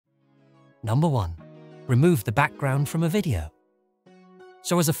Number 1. Remove the background from a video.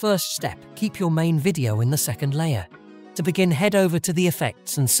 So as a first step, keep your main video in the second layer. To begin, head over to the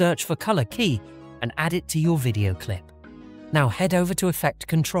Effects and search for Color key and add it to your video clip. Now head over to Effect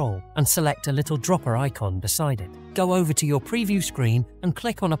Control and select a little dropper icon beside it. Go over to your preview screen and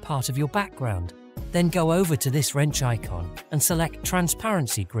click on a part of your background. Then go over to this wrench icon and select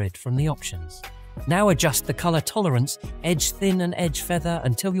Transparency Grid from the options. Now adjust the color tolerance, edge thin and edge feather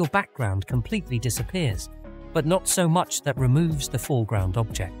until your background completely disappears, but not so much that removes the foreground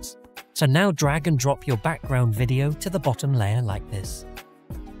objects. So now drag and drop your background video to the bottom layer like this.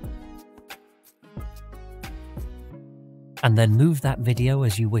 And then move that video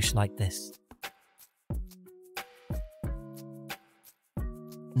as you wish like this.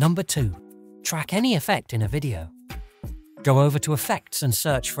 Number 2. Track any effect in a video. Go over to Effects and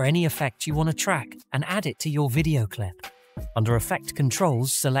search for any effect you want to track and add it to your video clip. Under Effect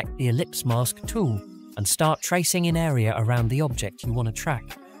Controls, select the Ellipse Mask tool and start tracing an area around the object you want to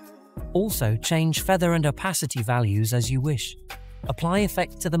track. Also, change feather and opacity values as you wish. Apply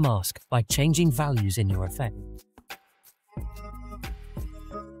effect to the mask by changing values in your effect.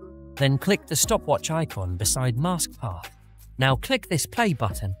 Then click the stopwatch icon beside Mask Path. Now click this play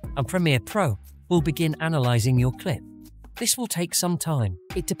button and Premiere Pro will begin analyzing your clip. This will take some time.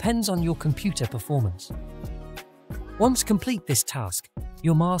 It depends on your computer performance. Once complete this task,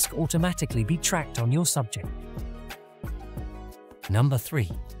 your mask automatically be tracked on your subject. Number 3.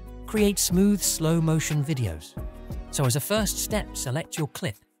 Create smooth slow motion videos. So as a first step, select your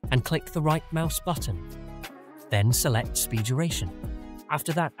clip and click the right mouse button. Then select speed duration.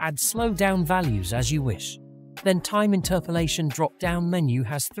 After that, add slow down values as you wish. Then time interpolation drop-down menu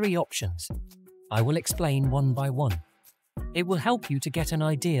has 3 options. I will explain one by one. It will help you to get an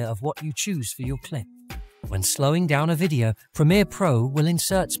idea of what you choose for your clip. When slowing down a video, Premiere Pro will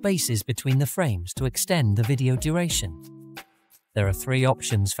insert spaces between the frames to extend the video duration. There are 3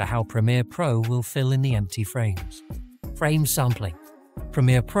 options for how Premiere Pro will fill in the empty frames. Frame sampling.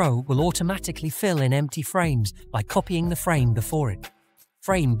 Premiere Pro will automatically fill in empty frames by copying the frame before it.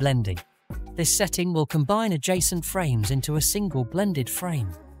 Frame blending. This setting will combine adjacent frames into a single blended frame.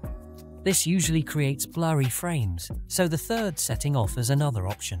 This usually creates blurry frames, so the third setting offers another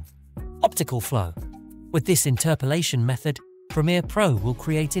option. Optical flow. With this interpolation method, Premiere Pro will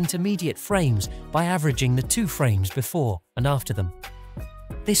create intermediate frames by averaging the 2 frames before and after them.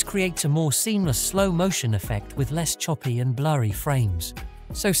 This creates a more seamless slow motion effect with less choppy and blurry frames.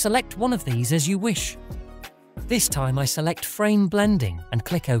 So select one of these as you wish. This time I select frame blending and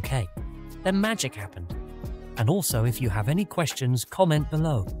click OK. Then magic happened. And also, if you have any questions, comment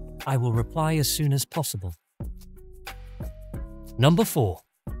below. I will reply as soon as possible. Number 4.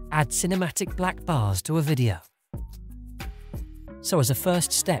 Add cinematic black bars to a video. So as a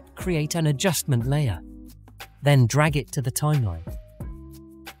first step, create an adjustment layer. Then drag it to the timeline.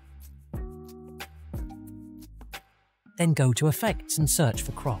 Then go to Effects and search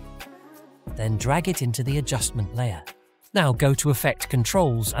for Crop. Then drag it into the adjustment layer. Now go to Effect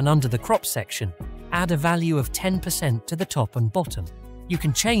Controls and under the Crop section, add a value of 10% to the top and bottom. You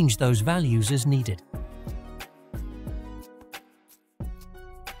can change those values as needed.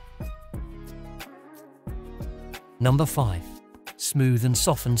 Number 5. Smooth and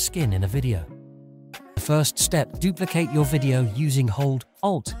soften skin in a video. The first step, duplicate your video using Hold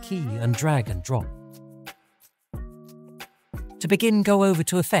Alt key and drag and drop. To begin, go over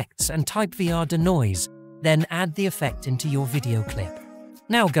to Effects and type VR Denoise, then add the effect into your video clip.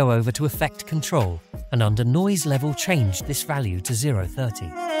 Now go over to Effect Control and under Noise Level change this value to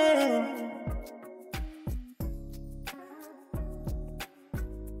 0.30.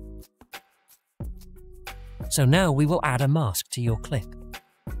 So now we will add a mask to your clip.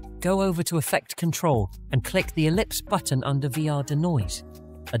 Go over to Effect Control and click the ellipse button under VR Denoise.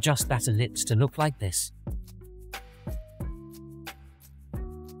 Adjust that ellipse to look like this.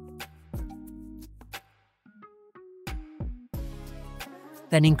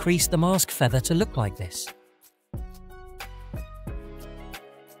 Then increase the mask feather to look like this.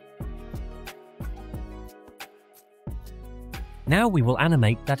 Now we will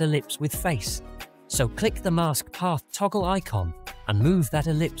animate that ellipse with face. So click the mask path toggle icon and move that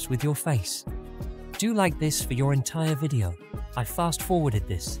ellipse with your face. Do like this for your entire video. I fast forwarded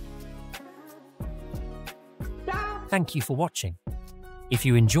this. Thank you for watching. If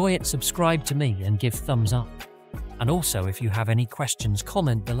you enjoy it, subscribe to me and give thumbs up. And also, if you have any questions,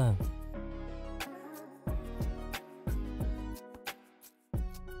 comment below.